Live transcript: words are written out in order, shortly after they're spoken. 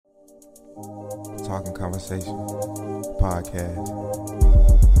Talking Conversation podcast.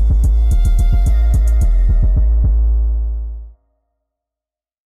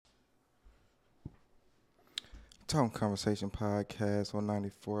 Talking Conversation podcast on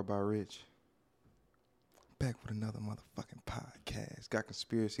 94 by Rich. Back with another motherfucking podcast. Got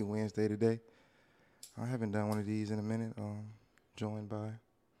Conspiracy Wednesday today. I haven't done one of these in a minute. Joined by,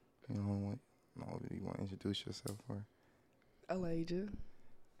 you want to introduce yourself or? Elijah.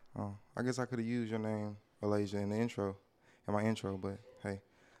 Oh, I guess I could have used your name, Elijah, in my intro, but hey,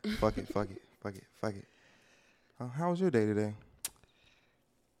 fuck it. How was your day today?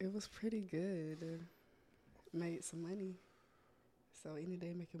 It was pretty good. Made some money. So any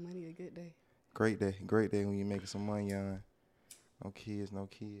day making money, a good day. Great day when you're making some money on. No kids.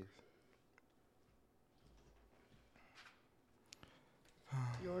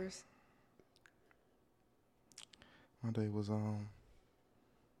 Yours? My day was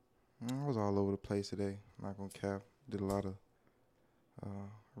I was all over the place today. Not gonna cap. Did a lot of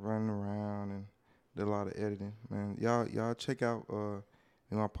running around and did a lot of editing. Man, y'all check out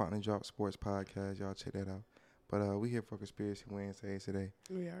my Partner Drop Sports podcast. Y'all check that out. But we here for Conspiracy Wednesdays today.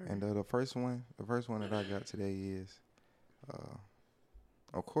 We are. And the first one that I got today is,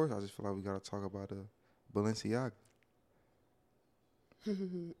 of course, I just feel like we gotta talk about Balenciaga.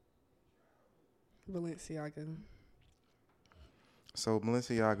 Balenciaga. So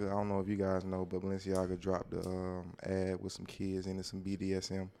Balenciaga, I don't know if you guys know, but Balenciaga dropped the ad with some kids into some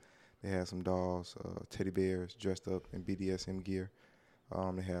BDSM. They had some dolls, teddy bears dressed up in BDSM gear.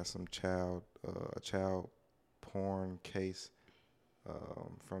 They had some child porn case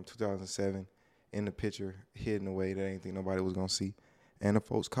from 2007 in the picture, hidden away that I didn't think nobody was gonna see, and the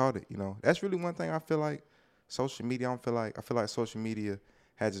folks caught it. You know, that's really one thing I feel like social media. I feel like social media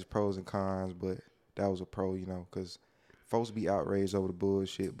has its pros and cons, but that was a pro, you know, because folks be outraged over the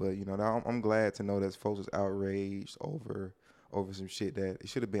bullshit. But you know, I'm glad to know that folks was outraged over some shit that it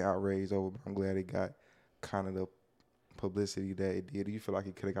should have been outraged over. But I'm glad it got kind of the publicity that it did. Do you feel like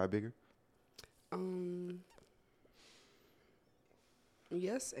it could have got bigger?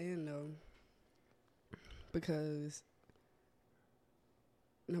 Yes and no. Because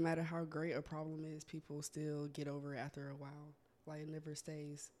no matter how great a problem is, people still get over it after a while. Like, it never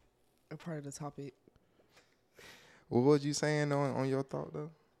stays a part of the topic. What was you saying on your thought,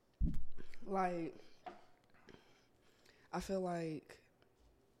 though? Like, I feel like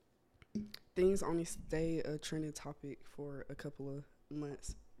things only stay a trending topic for a couple of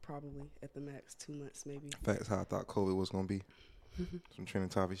months, probably at the max, 2 months maybe. Facts how I thought COVID was going to be. Some trending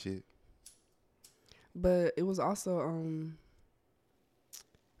topic shit. But it was also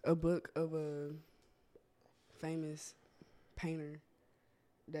a book of a famous painter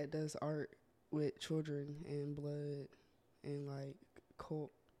that does art with children and blood and like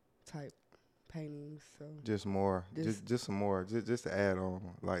cult type paintings. So just some more, just to add on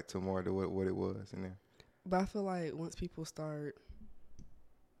like to more to what it was in there. But I feel like once people start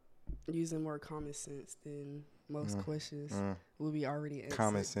using more common sense, then most questions will be already answered.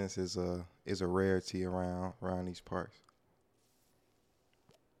 Common sense is a rarity around these parts.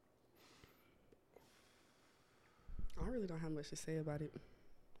 I really don't have much to say about it.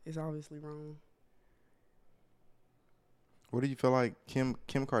 It's obviously wrong. What do you feel like Kim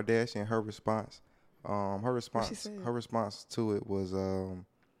Kardashian, her response to it was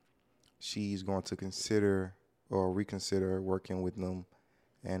she's going to consider or reconsider working with them,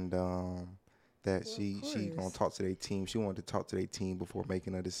 and that she's going to talk to their team. She wanted to talk to their team before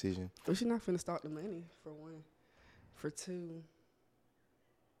making a decision. Well, she's not finna start the money, for one. For two,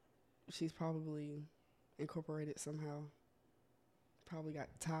 she's probably incorporated somehow. Probably got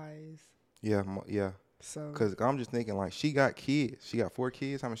ties. Yeah. So, because I'm just thinking, like, she got kids. She got 4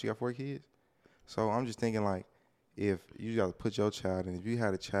 kids. How many she got 4 kids? So I'm just thinking, like, if you got to put your child in, if you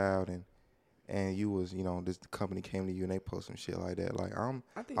had a child and you was, you know, this company came to you and they post some shit like that, like, I'm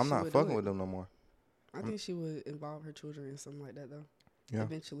not fucking with them no more. I think she would involve her children in something like that, though. Yeah.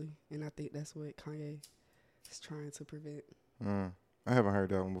 Eventually. And I think that's what Kanye is trying to prevent. I haven't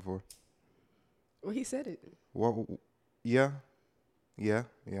heard that one before. Well, he said it. Well, yeah.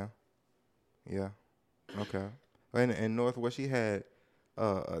 Okay. And Northwest, she had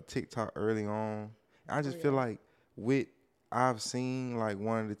a TikTok early on. I just feel like I've seen like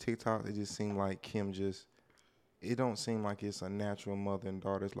one of the TikToks, it just seemed like Kim it don't seem like it's a natural mother and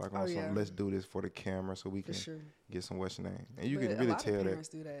daughter. It's like some let's do this for the camera so we can get some Western name. And you can really tell that. Parents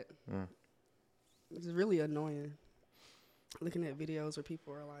do that. It's really annoying. Looking at videos where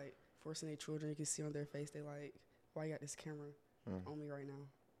people are like forcing their children, you can see on their face, they like, why you got this camera on me right now?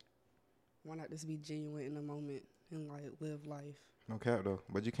 Why not just be genuine in the moment and like live life? No cap though,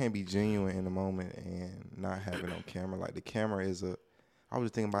 but you can't be genuine in the moment and not have it on camera. Like the camera is a. I was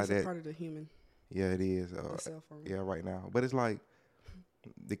just thinking about It's that. a part of the human. Yeah, it is. The cell phone. Yeah, right now. But it's like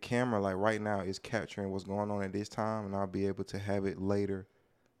the camera, like right now, is capturing what's going on at this time, and I'll be able to have it later,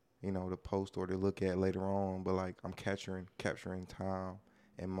 to post or to look at later on. But like I'm capturing time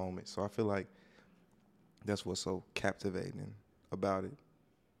and moments. So I feel like that's what's so captivating about it.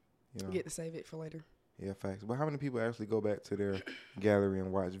 You get to save it for later. Yeah, facts. But how many people actually go back to their gallery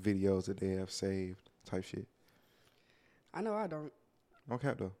and watch videos that they have saved type shit? I know I don't. No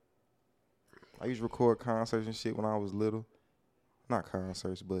cap though. I used to record concerts and shit when I was little. Not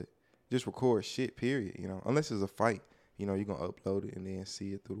concerts, but just record shit, period. Unless it's a fight, you're going to upload it and then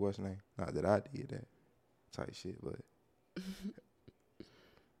see it through the what's name. Not that I did that type shit, but.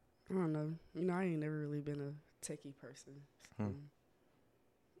 I don't know. I ain't never really been a techie person. So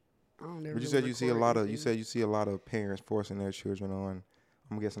I don't never. But you said you see a lot of parents forcing their children on.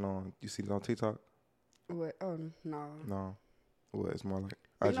 I'm guessing you see it on TikTok? What? Oh no. No. Well, it's more like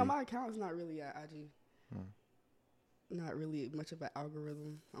IG. My account is not really at IG. Not really much of an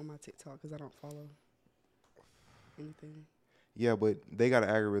algorithm on my TikTok because I don't follow anything. Yeah, but they got an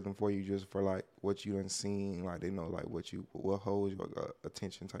algorithm for you just for like what you done seen. Like they know like what holds your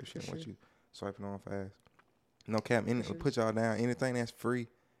attention type shit. And what you swiping on fast. No cap. Put y'all down. Anything that's free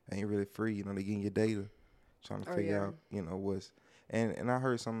ain't really free. They getting your data. Trying to figure out what's. And I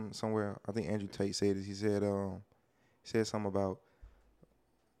heard somewhere. I think Andrew Tate said this. He said something about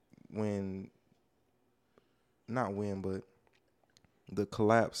but the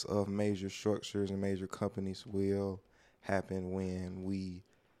collapse of major structures and major companies will happen when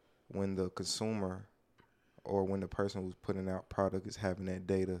the consumer or when the person who's putting out product is having that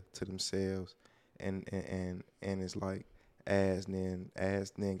data to themselves and it's like ads then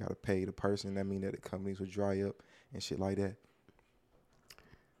gotta pay the person. That mean that the companies will dry up and shit like that.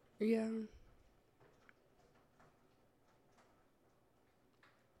 Yeah.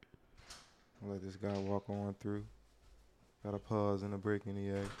 I'll let this guy walk on through. Got a pause and a break in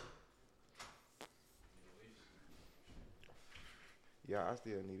the act. Yeah, I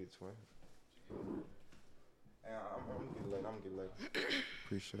still need it, twin. I'm gonna get later.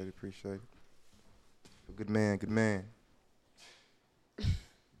 Appreciate it. Good man.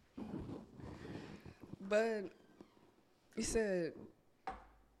 But you said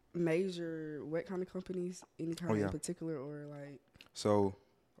major what kind of companies? Any kind in particular or like? So,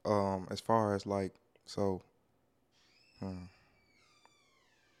 as far as like,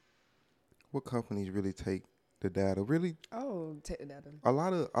 what companies really take the data? Really? Oh, take the data. A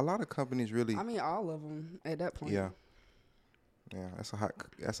lot of companies really. I mean, all of them at that point. Yeah. That's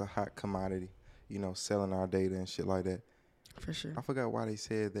a hot commodity. Selling our data and shit like that. For sure. I forgot why they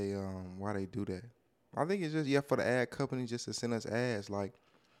said why they do that. I think it's just for the ad companies just to send us ads. Like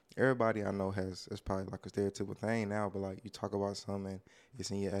everybody I know it's probably like a stereotypical thing now, but like you talk about something,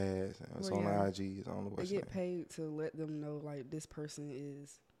 it's in your ads, and it's on the IG, it's on the website. They get paid to let them know like this person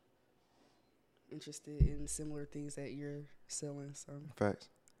is interested in similar things that you're selling. So facts,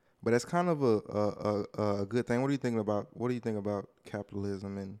 but that's kind of a good thing. What do you think about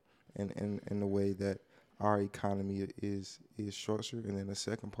capitalism and the way that our economy is structured? And then the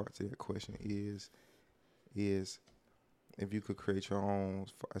second part to that question is if you could create your own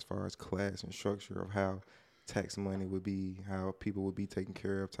as far as class and structure of how tax money would be, how people would be taken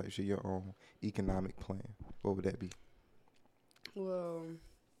care of type shit, your own economic plan, what would that be? Well,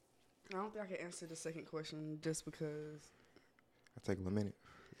 I don't think I can answer the second question just because. I'll take a little minute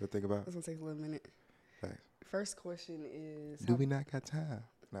to think about it. It's going to take a little minute. Thanks. First question is. Do we not got time?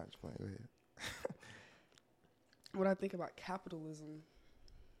 Not just playing. Go ahead. What I think about capitalism,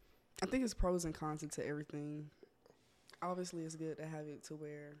 I think it's pros and cons to everything. Obviously, it's good to have it to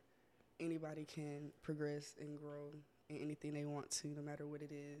where anybody can progress and grow in anything they want to, no matter what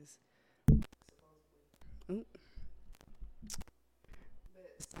it is. But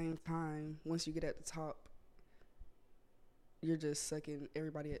at the same time, once you get at the top, you're just sucking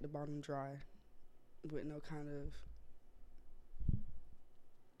everybody at the bottom dry with no kind of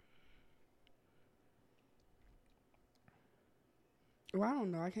well, I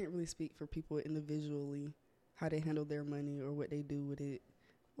don't know. I can't really speak for people individually, how they handle their money or what they do with it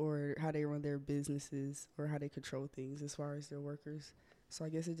or how they run their businesses or how they control things as far as their workers. So I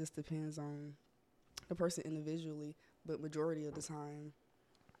guess it just depends on the person individually, but majority of the time.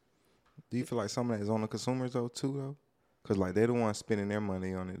 Do you feel like some of that is on the consumers though too though? Because like they're the ones spending their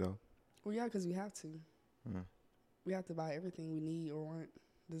money on it though. Well, yeah, because we have to. We have to buy everything we need or want,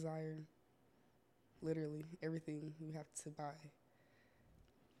 desire. Literally everything we have to buy.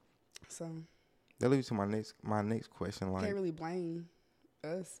 So. that leads to my next question. Like, Can't really blame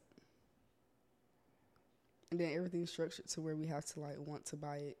us. And then everything's structured to where we have to like want to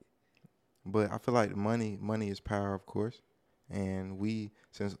buy it. but I feel like money is power, of course, and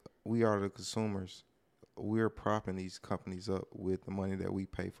since we are the consumers, we're propping these companies up with the money that we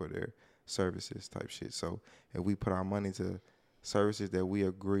pay for their services type shit. So if we put our money to services that we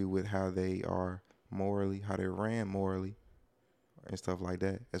agree with how they are morally, how they ran morally, and stuff like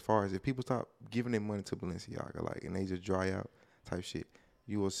that. As far as if people stop giving their money to Balenciaga, like, and they just dry out type shit,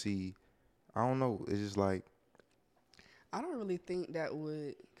 you will see. I don't know. It's just like, I don't really think that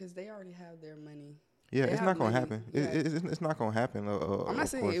would, because they already have their money. yeah, They it's have not gonna money. happen. Yeah. It's not gonna happen. I'm not of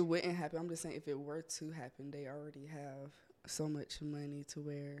saying course. it wouldn't happen. I'm just saying if it were to happen, they already have so much money to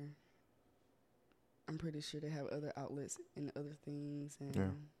where I'm pretty sure they have other outlets and other things. And Yeah.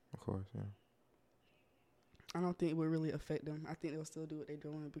 Of course, yeah. I don't think it would really affect them. I think they'll still do what they're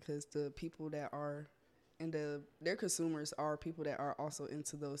doing because the people that are their consumers are people that are also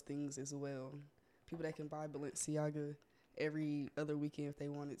into those things as well. People that can buy Balenciaga every other weekend if they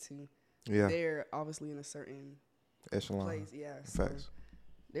wanted to. Yeah. They're obviously in a certain Echelon. place. Yeah. So Facts.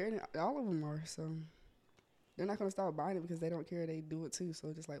 all of them are. So they're not going to stop buying it because they don't care. They do it too.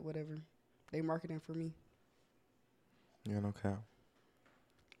 So just like whatever. They marketing for me. Yeah, no cap.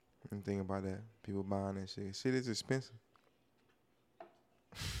 And think about that. People buying that shit. Shit is expensive.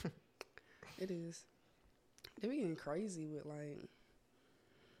 It is. They be getting crazy with like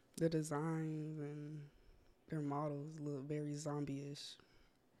the designs and their models look very zombie-ish.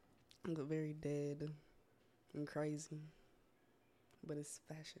 Look very dead and crazy. But it's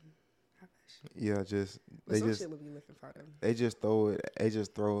fashion. High fashion. Yeah, But some shit will be looking for them. they just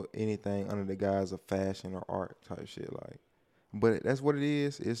throw anything under the guise of fashion or art type shit, like. But that's what it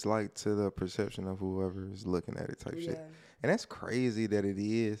is. It's like to the perception of whoever is looking at it type shit. And that's crazy that it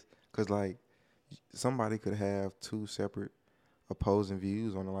is, because like somebody could have two separate opposing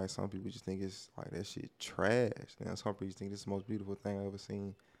views on it. Like some people just think it's like that shit trash. And some people just think it's the most beautiful thing I've ever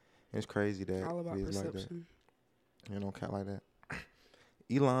seen. And it's crazy that All about it is like that. perception. You know, kind of like that.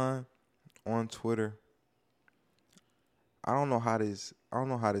 Elon on Twitter. I don't know how this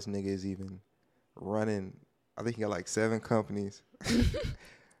nigga is even running. I think he got like 7 companies,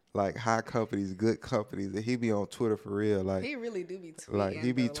 like high companies, good companies, and he be on Twitter for real. Like He really do be tweeting. like,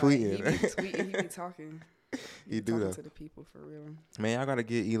 he be though. tweeting. Like, he be tweeting. He be talking. He do talking that. to the people for real. Man, I gotta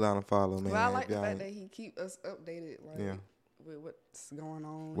get Elon a follow, man. Well, I like If the y'all fact ain't- that he keep us updated, like Yeah. with what's going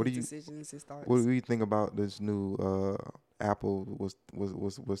on, What his do you- decisions, his thoughts. What do you think about this new Apple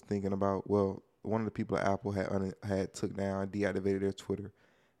was thinking about? Well, one of the people at Apple had took down, deactivated their Twitter,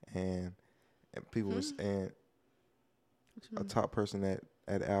 and people was and What you a mean? top person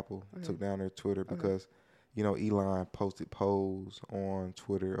at Apple Okay. took down their Twitter Okay. because, you know, Elon posted polls on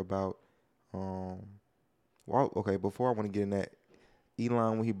Twitter about well, okay, before I want to get in that,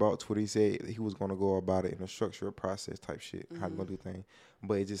 Elon, when he bought Twitter, he said he was going to go about it in a structured process type shit, how he going to do things.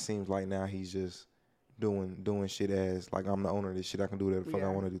 But it just seems like now he's just doing shit as like, I'm the owner of this shit, I can do whatever the fuck I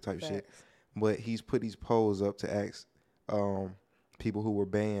want to do type shit. Facts. But he's put these polls up to ask people who were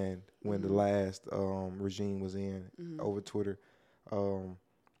banned when the last regime was in over Twitter.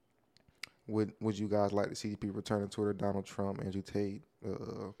 Would you guys like to see people return to Twitter? Donald Trump, Andrew Tate,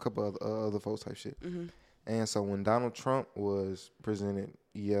 a couple of other folks type shit. And so when Donald Trump was presented,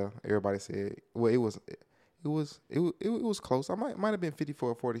 yeah, everybody said, well, it was close. I might have been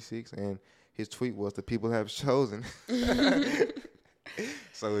 54 or 46, and his tweet was, "The people have chosen."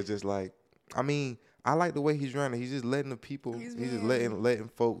 So it's just like, I mean, I like the way he's running. He's just letting the people. He's just letting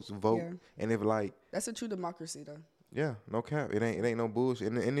folks vote. Yeah. And if like, That's a true democracy, though. yeah, no cap. It ain't no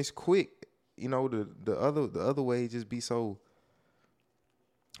bullshit. And it's quick. You know, the other way just be so,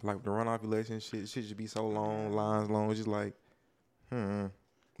 like the runoff election shit should be so long, lines long. It's just like, But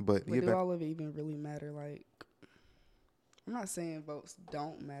But do all of it even really matter? Like, I'm not saying votes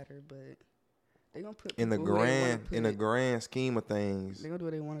don't matter, but they gonna put in the people who they wanna put. grand scheme of things, They gonna do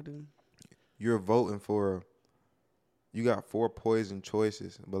what they want to do. you're voting for. You got 4 poison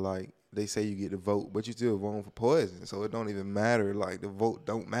choices, but like they say you get to vote, but you still voting for poison, so it don't even matter. Like the vote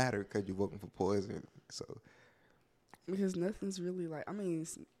don't matter because you're voting for poison. So Because nothing's really like, I mean,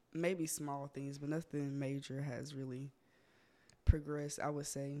 maybe small things, but nothing major has really progressed. I would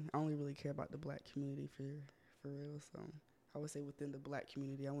say I only really care about the black community for real. So I would say within the black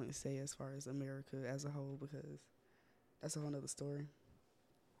community, I wouldn't say as far as America as a whole, because that's a whole nother story.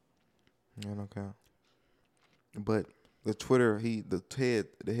 yeah, no cap. But the Twitter,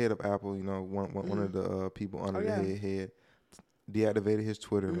 the head of Apple, you know, one of the people under the head deactivated his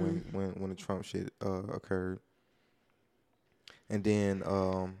Twitter when the Trump shit occurred. And then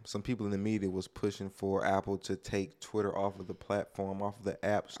some people in the media was pushing for Apple to take Twitter off of the platform, off of the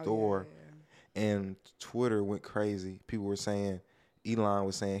App Store. And Twitter went crazy. People were saying, Elon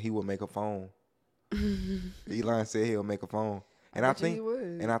was saying he would make a phone. Elon said he'll make a phone. And I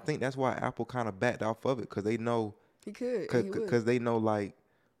think that's why Apple kind of backed off of it, because they know he could. Because they know, like,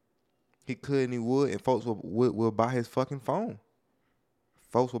 he could and he would, and folks will buy his fucking phone.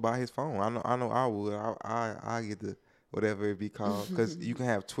 Folks will buy his phone. I know I would. I get the whatever it be called, because you can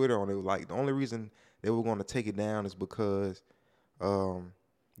have Twitter on it. Like, the only reason they were going to take it down is because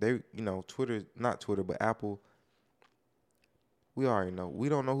they, Twitter, not Twitter, but Apple. We already know. We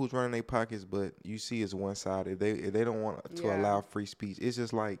don't know who's running their pockets, but you see it's one side. If they don't want to allow free speech, it's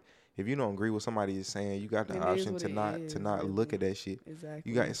just like, if you don't agree with somebody is saying, you got the option to not look at that shit.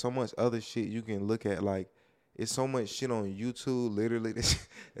 Exactly. You got so much other shit you can look at. Like, it's so much shit on YouTube, literally,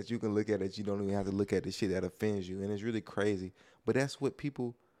 that you can look at, that you don't even have to look at the shit that offends you, and it's really crazy. But that's what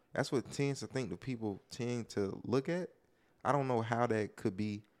tends to think the people tend to look at. I don't know how that could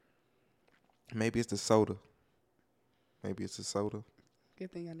be. Maybe it's the soda.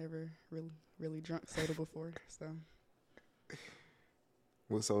 Good thing I never really drunk soda before. So.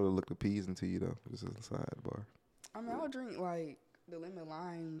 What soda looked appeasing to you though? Just as a sidebar. I mean, I'll drink like the lemon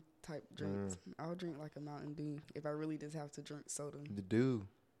lime type drinks. I'll drink like a Mountain Dew if I really just have to drink soda. The Dew.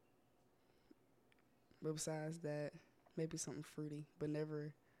 But besides that, maybe something fruity, but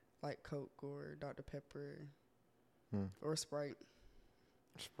never like Coke or Dr. Pepper or Sprite.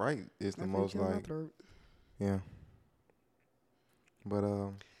 Sprite is the most like. Yeah. But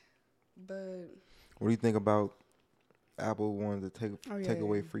what do you think about Apple wanted to take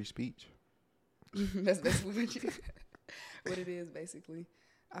away free speech? That's basically what it is, basically.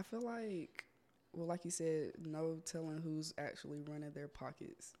 I feel like, well, like you said, no telling who's actually running their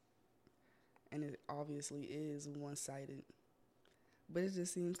pockets. And it obviously is one-sided. But it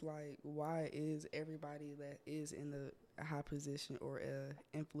just seems like, why is everybody that is in a high position or a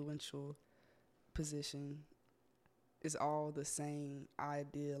influential position is all the same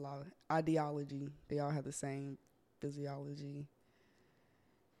ideology? They all have the same physiology.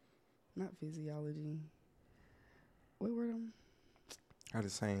 Not physiology. What were them? Got the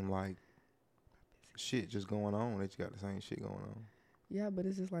same, like, shit just going on. They just got the same shit going on. Yeah, but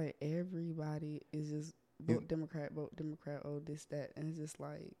it's just like everybody is just vote Democrat, oh, this, that. And it's just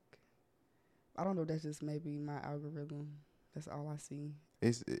like, I don't know, that's just maybe my algorithm. That's all I see.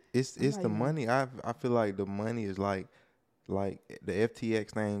 It's the money. I feel like the money is like the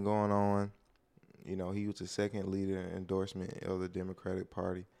FTX thing going on. He was the second leader endorsement of the Democratic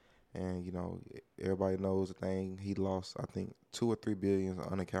Party. And, everybody knows the thing. He lost, I think, 2 or 3 billion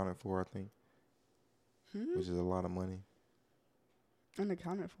unaccounted for, I think. Which is a lot of money.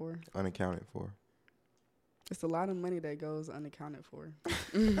 Unaccounted for. It's a lot of money that goes unaccounted for.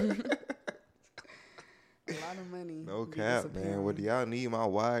 A lot of money. No cap, man. What do y'all need? My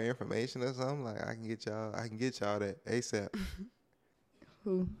wire information or something? Like, I can get y'all that ASAP.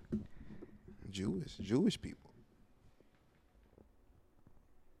 Who? Jewish people.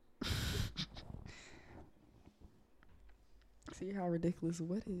 See how ridiculous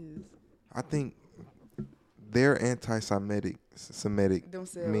what is? I think they're anti-Semitic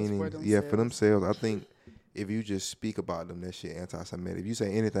meaning. For themselves. I think if you just speak about them, that shit anti-Semitic. If you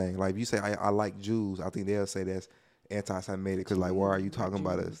say anything, like if you say I like Jews, I think they'll say that's anti-Semitic, because like, why are you talking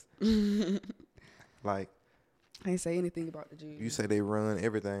about us? Like, I ain't say anything about the Jews. You say they run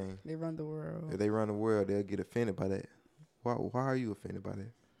everything. They run the world. If they run the world, they'll get offended by that. Why are you offended by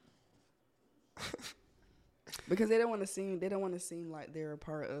that? Because they don't want to seem like they're a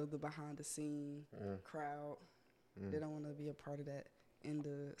part of the behind the scene crowd. They don't want to be a part of that in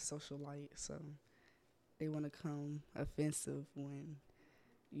the social light. So they want to come offensive when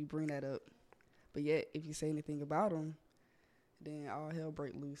you bring that up. But yet, if you say anything about them, then all hell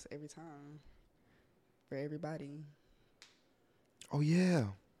break loose every time for everybody. Oh yeah.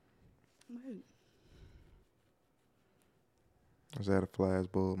 Right. Was that a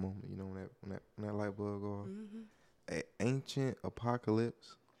flashbulb moment? When that light bulb go off? Ancient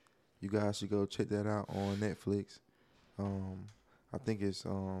Apocalypse. You guys should go check that out on Netflix. I think it's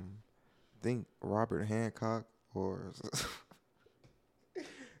Robert Hancock or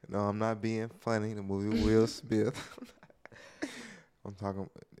no, I'm not being funny. The movie Will Smith. I'm talking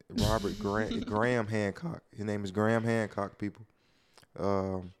Robert Graham Hancock. His name is Graham Hancock, people.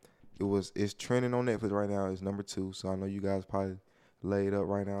 It's trending on Netflix right now. It's number 2, so I know you guys probably laid up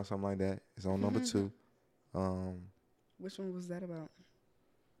right now, something like that. It's on number 2. Which one was that about?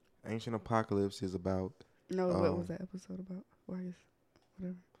 Ancient Apocalypse is about. No, what was that episode about? Or I guess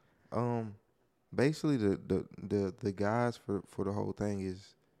whatever. basically the guys for the whole thing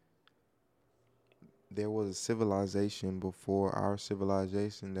is there was a civilization before our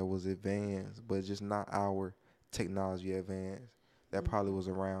civilization that was advanced, but just not our technology advanced. That probably was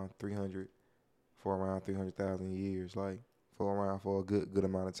around 300 for around 300,000 years, like for a good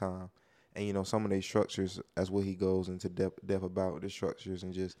amount of time. And some of these structures, that's what he goes into depth about the structures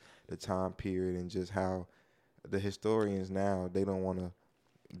and just the time period and just how the historians now they don't want to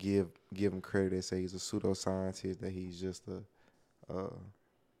give him credit. They say he's a pseudoscientist, that he's just a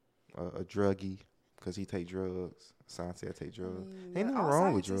druggie because he take drugs. Scientists take drugs. Ain't nothing all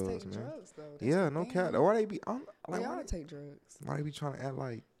wrong with scientists drugs, take man. drugs, though. That's Yeah, the no thing. cap. Why they be? They all take drugs. Why they be trying to act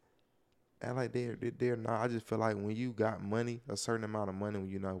like they're not? I just feel like when you got money, a certain amount of money, when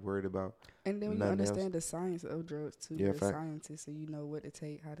you're not worried about And then when you nothing understand else. the science of drugs too, Yeah, you're a fact. scientist, so you know what to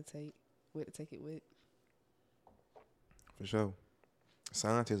take, how to take, what to take it with. For sure.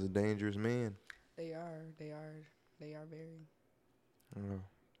 Scientists are dangerous men. They are very. Yeah.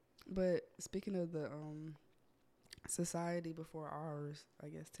 But speaking of the society before ours, I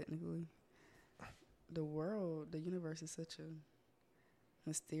guess technically, the universe is such a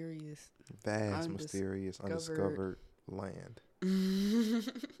mysterious, Vast, mysterious, undiscovered land.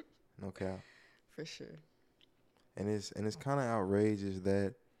 No cap. for sure. And it's kind of outrageous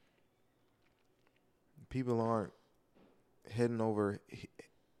that people aren't heading over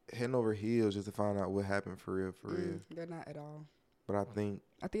heels just to find out what happened for real. They're not at all. But I think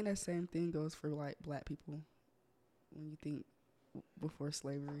that same thing goes for like black people. When you think before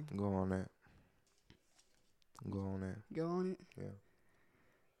slavery, go on that. Go on it. Yeah.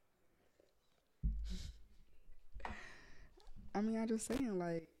 I mean, I'm just saying,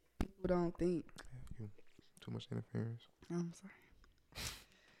 like, people don't think. Too much interference. I'm sorry.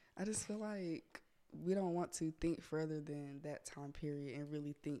 I just feel like we don't want to think further than that time period and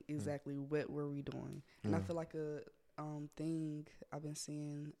really think exactly what were we doing. And I feel like a thing I've been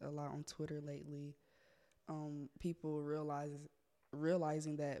seeing a lot on Twitter lately, people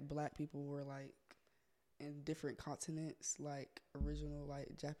realizing that black people were like in different continents, like original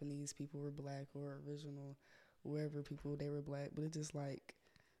like Japanese people were black, or original wherever people they were black. But it's just like,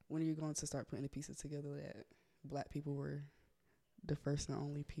 when are you going to start putting the pieces together that black people were the first and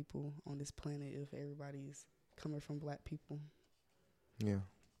only people on this planet if everybody's coming from black people? Yeah.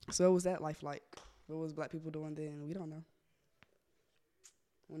 So what was that life like? What was black people doing then? We don't know.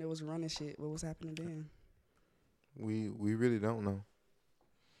 When it was running shit, what was happening then? We really don't know.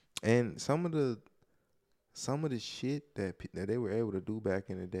 And some of the shit that they were able to do back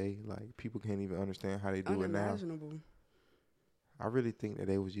in the day, like people can't even understand how they do it now. Unimaginable. I really think that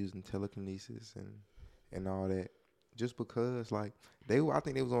they was using telekinesis and all that, just because like I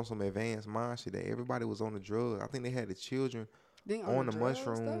think they was on some advanced mind shit that everybody was on the drugs. I think they had the children on the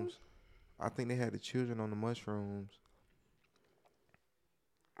mushrooms. I think they had the children on the mushrooms.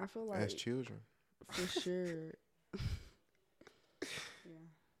 I feel like as children. For sure. Yeah.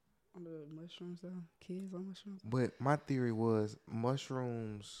 On the mushrooms though. Kids on mushrooms. But my theory was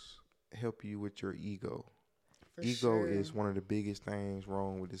mushrooms help you with your ego. Ego is one of the biggest things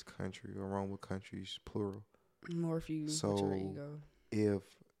wrong with this country, or wrong with countries, plural. More if you with your ego.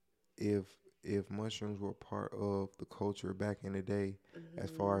 If mushrooms were part of the culture back in the day, as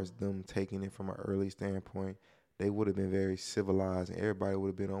far as them taking it from an early standpoint, they would have been very civilized, and everybody would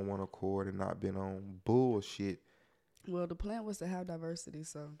have been on one accord and not been on bullshit. Well, the plan was to have diversity,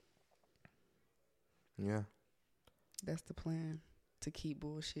 so yeah, that's the plan, to keep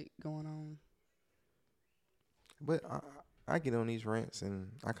bullshit going on. But I get on these rants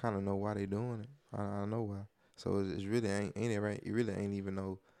and I kind of know why they doing it. I know why. So it's really ain't it right? It really ain't even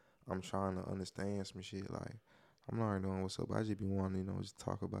though I'm trying to understand some shit. Like, I'm not already knowing what's up. I just be wanting, just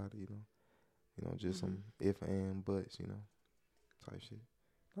talk about it, just some if and buts, type shit.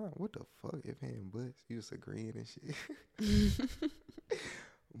 Nah, what the fuck, if and buts? You just agreeing and shit.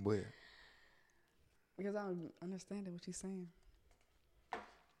 But because I don't understand what you're saying.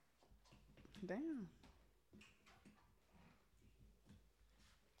 Damn.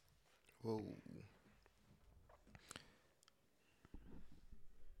 Whoa.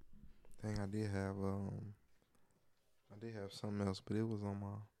 Dang, I did have something else, but it was on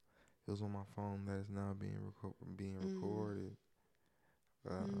my phone that is now being recorded.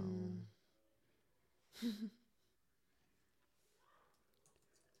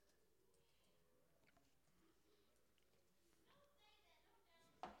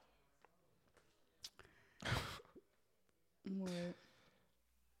 What?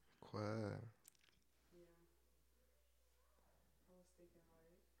 Quiet.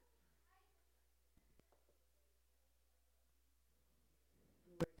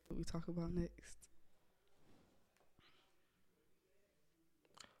 we talk about next?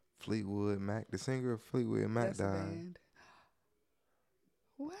 Fleetwood Mac, the singer of Fleetwood Mac That's a died. band.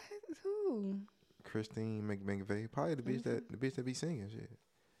 What? Who? Christine McVeigh, probably the bitch that be singing shit.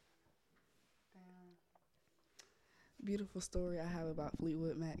 Damn. Beautiful story I have about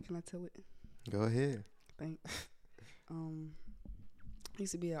Fleetwood Mac. Can I tell it? Go ahead. Thanks. I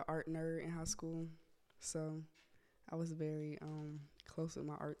used to be an art nerd in high school, so I was very close with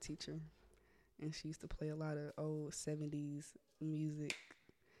my art teacher, and she used to play a lot of old 70s music,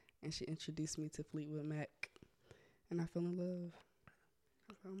 and she introduced me to Fleetwood Mac, and I fell in love.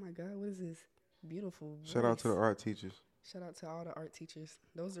 I was like, oh my God, what is this beautiful voice? Shout out to the art teachers. Shout out to all the art teachers.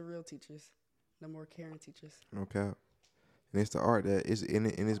 Those are real teachers, the more caring teachers. No cap. And it's the art that is in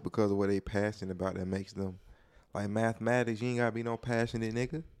it, and it's because of what they passionate about that makes them. Like mathematics, you ain't gotta be no passionate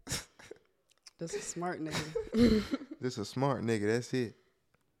nigga. Just a smart nigga. Just a smart nigga. That's it.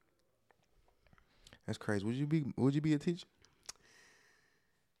 That's crazy. Would you be a teacher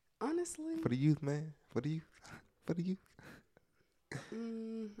Honestly, for the youth, man? For the youth. For the youth.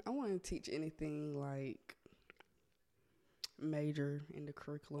 I wouldn't teach anything like major in the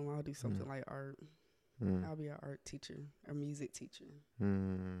curriculum. I'll do something like art. I'll be an art teacher, a music teacher.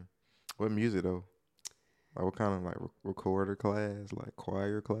 What music though? Like what kind of like recorder class, like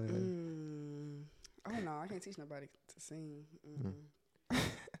choir class? Oh no, I can't teach nobody to sing.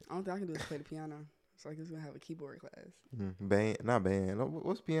 Only thing I can do is play the piano. So I guess we're gonna have a keyboard class. Band, not band.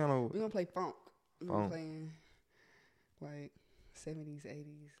 What's piano? We're gonna play funk. We're gonna be playing like 70s,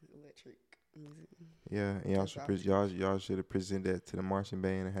 80s electric music. Yeah, and y'all should have presented that to the marching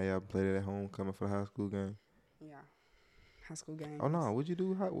band and how y'all played it at homecoming for the high school game. Yeah, high school game. Oh no, what'd you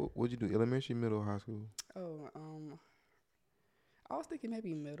do? What'd you do? Elementary, middle, high school? Oh, I was thinking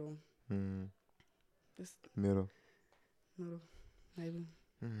maybe middle. Just middle, maybe.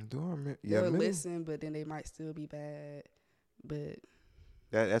 Do I remember? Yeah, they'll middle. listen, but then they might still be bad. But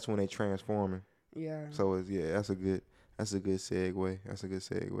that's when they transforming. Yeah. So that's a good segue. That's a good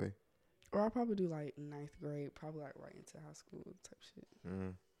segue. Or I'll probably do like 9th grade, probably like right into high school type shit.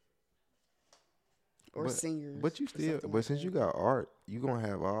 Or seniors. But you still, since you got art, you gonna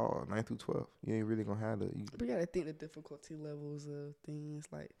have all 9th through 12th. You ain't really gonna have the. We gotta think the difficulty levels of things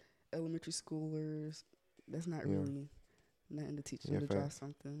like elementary schoolers. That's not really nothing to teach them to draw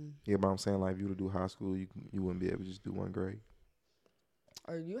something. Yeah, but I'm saying like if you were to do high school, you wouldn't be able to just do one grade.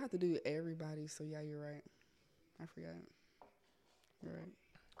 Or you have to do everybody. So yeah, you're right. I forgot. You're right.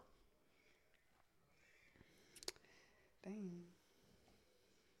 Dang.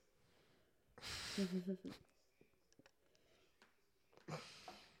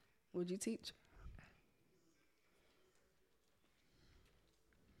 Would you teach?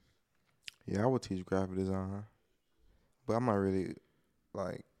 Yeah, I would teach graphic design, but I'm not really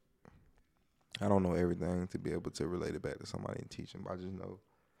like. I don't know everything to be able to relate it back to somebody and teach them. I just know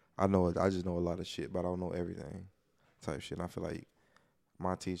a lot of shit, but I don't know everything, type shit. And I feel like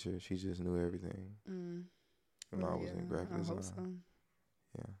my teacher, she just knew everything. When I was in graphic design. Hope so.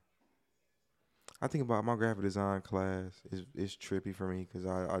 Yeah. I think about my graphic design class is trippy for me because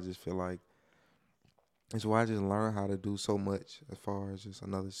I just feel like it's why I just learned how to do so much as far as just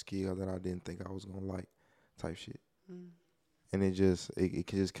another skill that I didn't think I was gonna like, type shit. And it just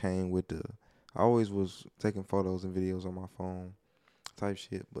came with I always was taking photos and videos on my phone, type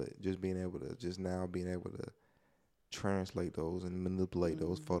shit, but just being able to translate those and manipulate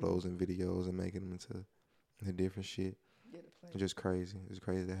those photos and videos and making them into different shit. It's just crazy. It's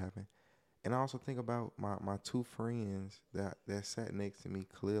crazy that happened. And I also think about my two friends that sat next to me,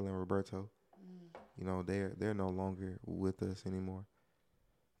 Khalil and Roberto. You know, they're no longer with us anymore.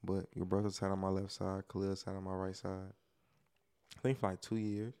 But Roberto sat on my left side, Khalil sat on my right side. I think for like 2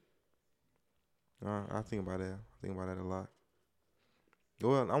 years. I think about that. I think about that a lot.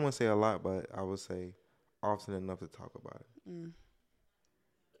 Well, I wouldn't say a lot, but I would say often enough to talk about it.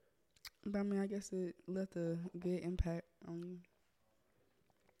 But I mean, I guess it left a good impact on you.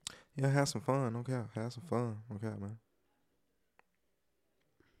 Yeah, have some fun. Okay, have some fun. Okay, man.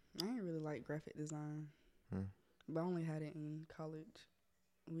 I ain't really like graphic design, but I only had it in college.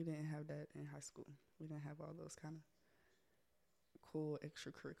 We didn't have that in high school. We didn't have all those kind of cool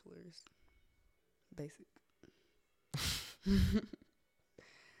extracurriculars. Basic. The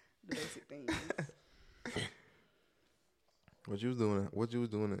basic things. What you was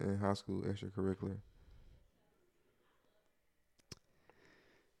doing in high school extracurricular?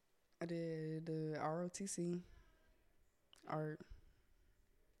 I did the ROTC, art.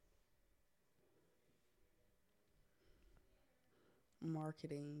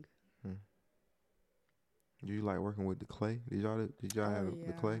 Marketing. Do you like working with the clay? Did y'all have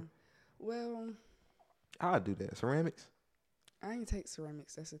the clay? Well, I do that. Ceramics. I ain't take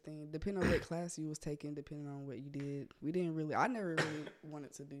ceramics. That's the thing. Depending on what class you was taking, depending on what you did, I never really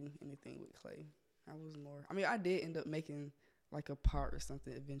wanted to do anything with clay. I did end up making like a pot or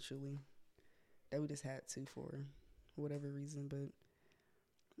something eventually that we just had to for whatever reason, but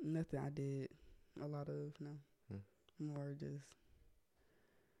nothing I did a lot of, no. More just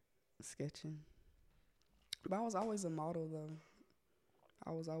sketching. But I was always a model though.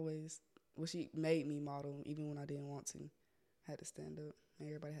 She made me model even when I didn't want to. I had to stand up and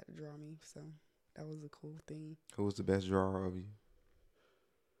everybody had to draw me, so that was a cool thing. Who was the best drawer of you?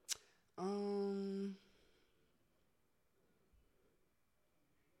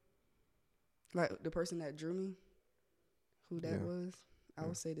 Like the person that drew me, who that was, I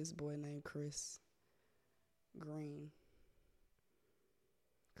would say this boy named Chris Green.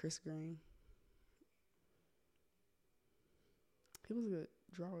 Chris Green. He was a good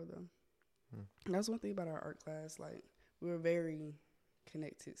drawer though. That's one thing about our art class. Like we were very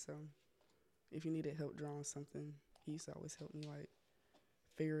connected. So if you needed help drawing something, he used to always help me like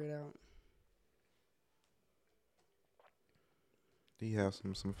figure it out. Do you have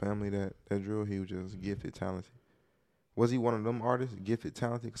some family that drew? He was just gifted, talented. Was he one of them artists, gifted,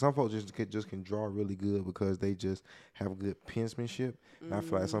 talented? Because some folks just can draw really good because they just have good penmanship. And I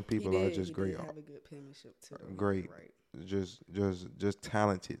feel like some people are just great. He have a good penmanship too. Great, right? Just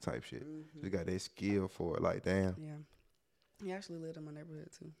talented type shit. Just got that skill for it. Like damn. Yeah, he actually lived in my neighborhood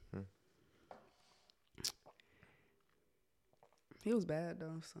too. He was bad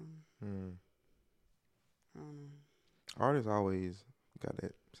though, so I don't know. Artists always got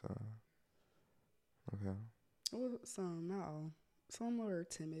that. So okay. Well, some, not all. Some were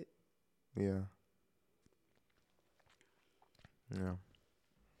timid. Yeah. Yeah.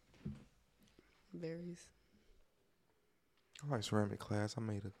 Varies. I like ceramic class. I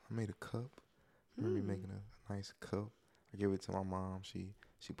made a cup. I remember making a nice cup. I gave it to my mom. She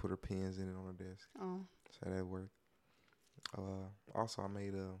put her pens in it on her desk. Oh. So that worked. Also, I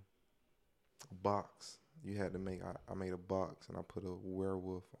made a box. You had to make. I made a box and I put a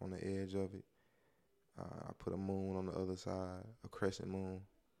werewolf on the edge of it. I put a moon on the other side, a crescent moon,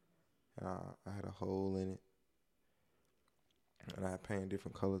 and I had a hole in it. And I painted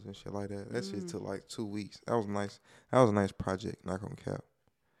different colors and shit like that. That shit took like 2 weeks. That was nice. That was a nice project. Not gonna cap.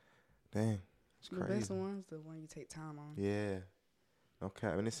 Damn, it's crazy. The best one's the one you take time on. Yeah, no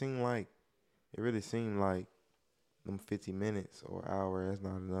cap. And it really seemed like them 50 minutes or hour. That's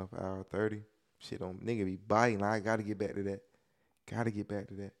not enough. Hour 30. Shit, nigga be biting. I gotta get back to that.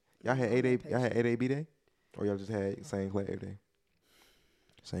 Y'all had 8A. Y'all had 8AB day, or y'all just had same class every day?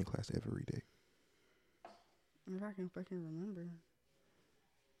 Same class every day. If I can fucking remember,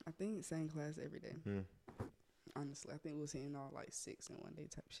 I think same class every day. Honestly, I think we was hitting all like 6 in one day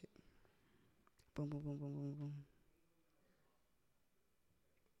type shit. Boom, boom, boom, boom, boom, boom.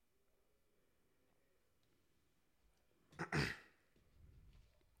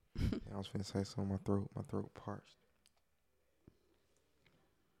 I was finna say something. My throat parched.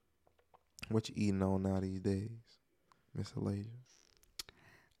 What you eating on now these days, Miss Alasia?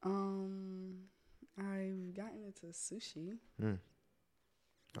 I've gotten into sushi. Oh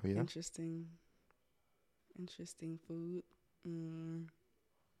yeah. Interesting food.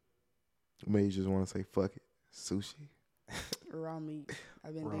 Maybe you just want to say fuck it, sushi. Raw meat.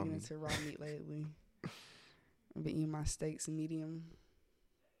 I've been digging into raw meat lately. I've been eating my steaks medium.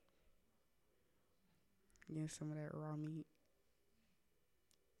 Getting some of that raw meat.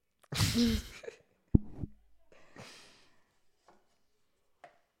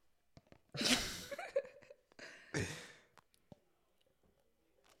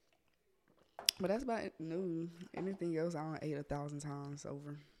 But that's about new. Anything else I don't ate 1,000 times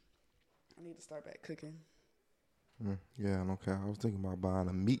over. I need to start back cooking. Yeah, no cap. I was thinking about buying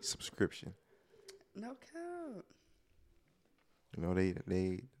a meat subscription. No cap. You know,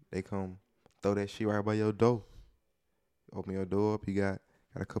 they come throw that shit right by your door. Open your door up, you got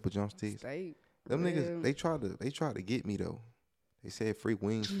a couple jump sticks. Steak. Them niggas, they tried to get me though. They said free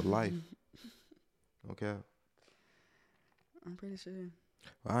wings for life. Okay. I'm pretty sure.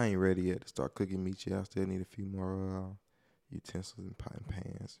 Well, I ain't ready yet to start cooking meat yet. I still need a few more utensils and pot and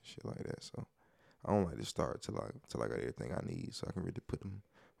pans and shit like that. So I don't like to start till I got everything I need, so I can really put them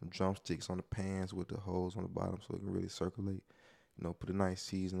drumsticks on the pans with the holes on the bottom, so it can really circulate. You know, put a nice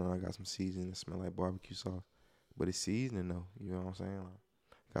seasoning on. I got some seasoning that smell like barbecue sauce, but it's seasoning though. You know what I'm saying? Like,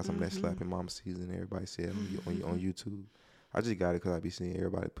 got some of that slapping mama seasoning. Everybody said on YouTube. I just got it because I be seeing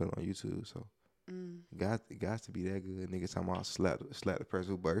everybody put it on YouTube. So it got to be that good. Niggas talking about slap the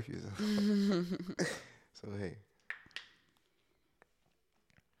person who birthed you. So hey,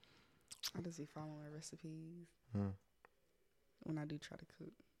 I just be following recipes hmm. when I do try to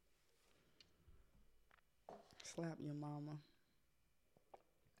cook. Slap your mama.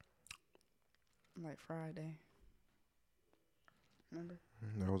 Like Friday. Remember?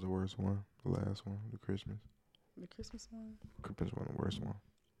 That was the worst one. The last one, the Christmas. The Christmas one? Christmas one, the worst one.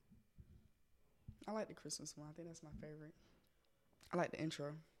 I like the Christmas one. I think that's my favorite. I like the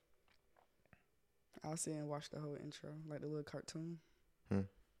intro. I'll sit and watch the whole intro, like the little cartoon. Hmm.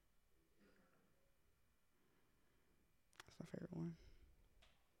 That's my favorite one.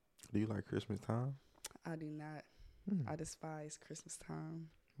 Do you like Christmas time? I do not. Hmm. I despise Christmas time.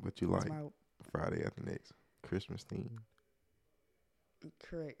 But you It's like Friday after next, Christmas theme.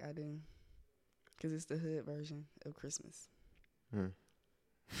 Correct, I do. Because it's the hood version of Christmas.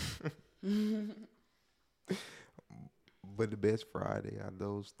 But the best Friday out of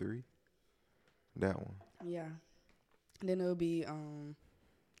those three, that one. Yeah. Then it'll be,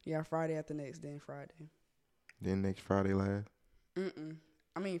 Friday after next, then Friday. Then next Friday last.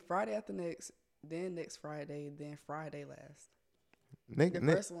 I mean, Friday after next, then next Friday, then Friday last. Next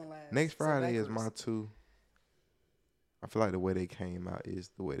First one last. next Friday so is my two. I feel like the way they came out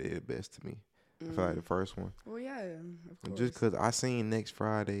is the way they're the best to me. I feel like the first one. Well, yeah, of course. Just because I seen next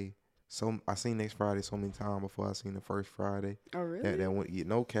Friday so many times before I seen the first Friday. Oh, really? That went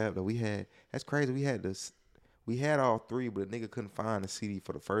no cap that we had. That's crazy. We had all three, but a nigga couldn't find the CD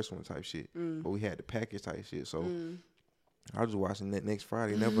for the first one type shit. But we had the package type shit. So I was just watching that next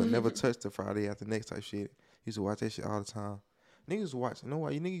Friday. Never touched the Friday after next type shit. Used to watch that shit all the time. Niggas used to watch. You know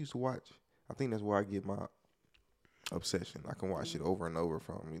what? You niggas used to watch. I think that's where I get my obsession. I can watch it over and over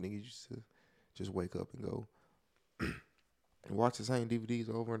from. You niggas used to just wake up and go and watch the same DVDs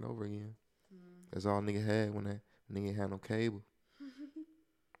over and over again. That's all nigga had when that nigga had no cable.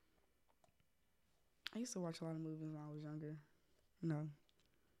 I used to watch a lot of movies when I was younger. No,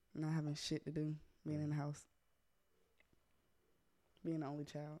 not having shit to do, being in the house, being the only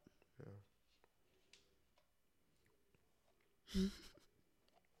child. Yeah.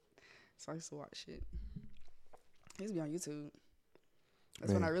 So I used to watch shit. I used to be on YouTube.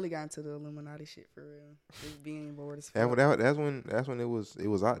 That's when I really got into the Illuminati shit for real. Just being bored as fuck. That's when it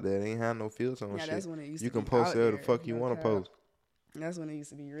was out there. They ain't had no filter on shit. Yeah, that's when it used to be. You can post there the there, fuck you want to post. That's when it used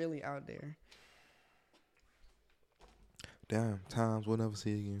to be really out there. Damn, times we'll never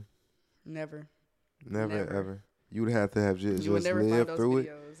see again. Never Ever. You would have to have just live through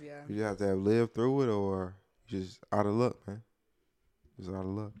videos, it. Yeah. You have to have lived through it, or just out of luck, man. Just out of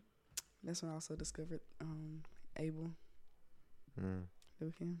luck. That's when I also discovered Abel. The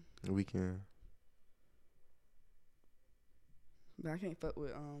Weeknd. But I can't fuck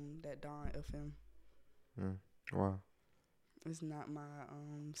with that Dawn FM. Why? It's not my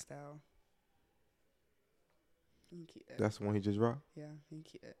style. You can keep that. That's the one he just dropped? Yeah, you can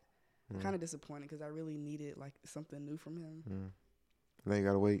keep that. I'm kind of disappointed because I really needed like something new from him. Now you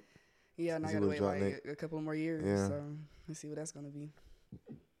gotta wait. Yeah, and I gotta wait like a couple more years. Yeah. So let's see what that's gonna be.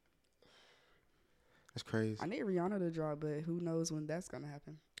 That's crazy. I need Rihanna to drop, but who knows when that's gonna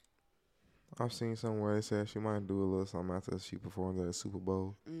happen. I've seen somewhere they said she might do a little something after she performs at the Super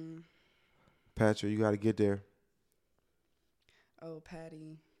Bowl. Patrick, you gotta get there. Oh,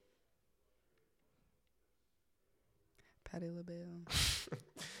 Patty LaBelle.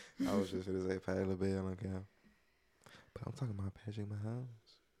 I was just gonna say Patty LaBelle on camera, but I'm talking about Patrick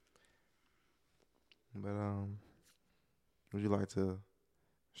Mahomes. But would you like to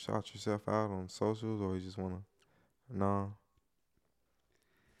shout yourself out on socials, or you just wanna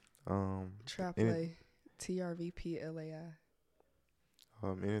Traplay, TRVPLAI.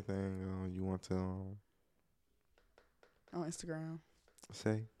 Anything you want to on Instagram.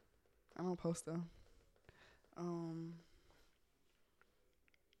 Say. I don't post though.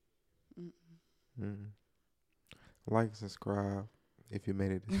 Like and subscribe if you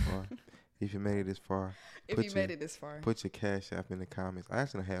made it this far. If you made it this far. Put your Cash App in the comments. I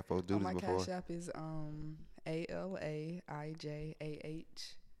actually have folks do this before. My Cash App is ALAIJAH.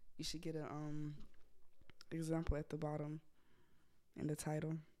 You should get a example at the bottom in the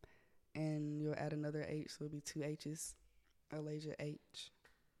title, and you'll add another H, so it'll be 2 H's. Alasia H.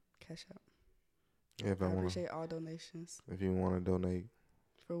 Cash App. If I appreciate all donations. If you want to donate.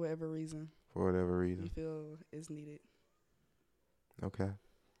 For whatever reason. You feel is needed. Okay.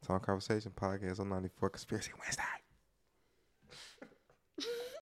 Talk Conversation Podcast on 94 Conspiracy Wednesday.